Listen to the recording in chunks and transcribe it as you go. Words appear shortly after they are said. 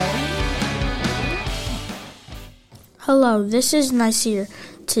Hello, this is Nasir.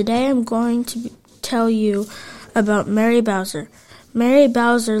 Today I'm going to tell you about Mary Bowser. Mary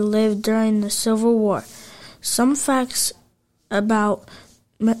Bowser lived during the Civil War. Some facts about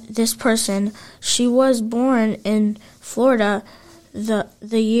this person: she was born in Florida the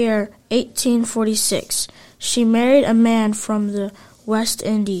year 1846. She married a man from the West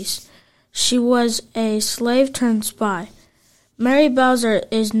Indies. She was a slave turned spy. Mary Bowser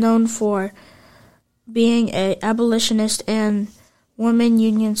is known for being an abolitionist and woman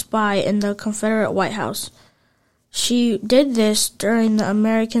Union spy in the Confederate White House. She did this during the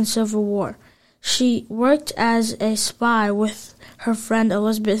American Civil War. She worked as a spy with her friend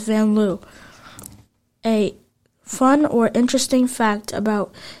Elizabeth Van Lew. A fun or interesting fact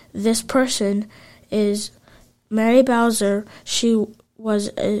about this person is Mary Bowser. She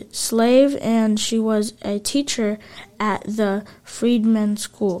was a slave and she was a teacher at the Freedmen's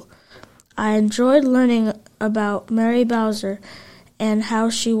School. I enjoyed learning about Mary Bowser and how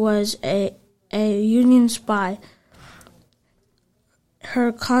she was a Union spy.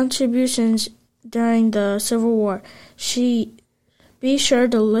 Her contributions during the Civil War. Be sure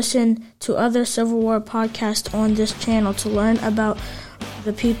to listen to other Civil War podcasts on this channel to learn about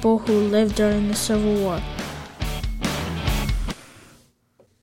the people who lived during the Civil War.